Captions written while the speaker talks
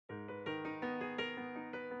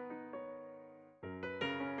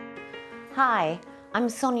Hi, I'm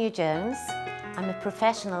Sonia Jones. I'm a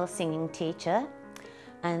professional singing teacher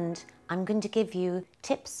and I'm going to give you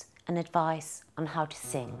tips and advice on how to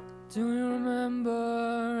sing. Do you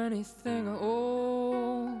remember anything at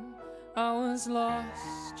all? I was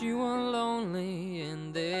lost, you were lonely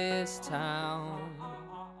in this town.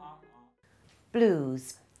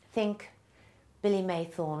 Blues. Think Billy May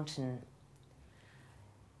Thornton.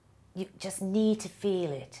 You just need to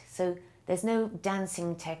feel it. So there's no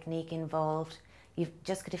dancing technique involved. You've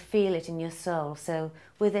just got to feel it in your soul. So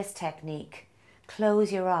with this technique,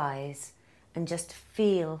 close your eyes and just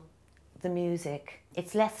feel the music.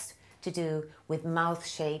 It's less to do with mouth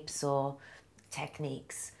shapes or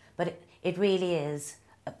techniques, but it really is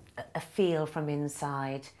a feel from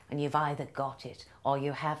inside, and you've either got it or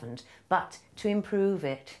you haven't. But to improve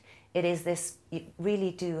it, it is this, you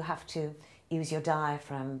really do have to use your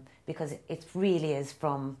diaphragm, because it really is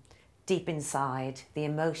from deep inside, the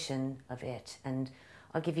emotion of it. And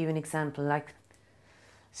I'll give you an example, like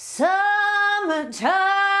summertime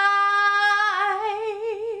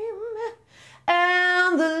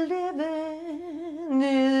and the living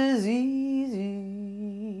is easy.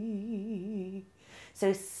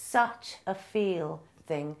 So such a feel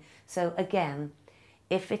thing. So again,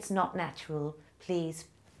 if it's not natural, please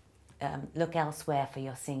look elsewhere for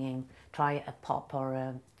your singing. Try a pop or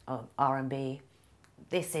a R&B.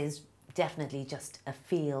 This is definitely just a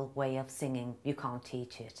feel way of singing. You can't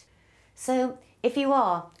teach it. So if you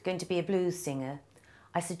are going to be a blues singer,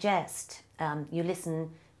 I suggest you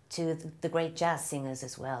listen to the great jazz singers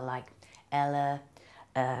as well, like Ella,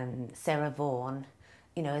 Sarah Vaughan,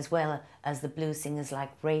 you know, as well as the blues singers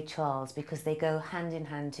like Ray Charles, because they go hand in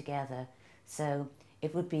hand together. So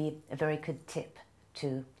it would be a very good tip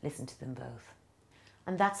to listen to them both.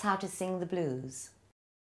 And that's how to sing the blues.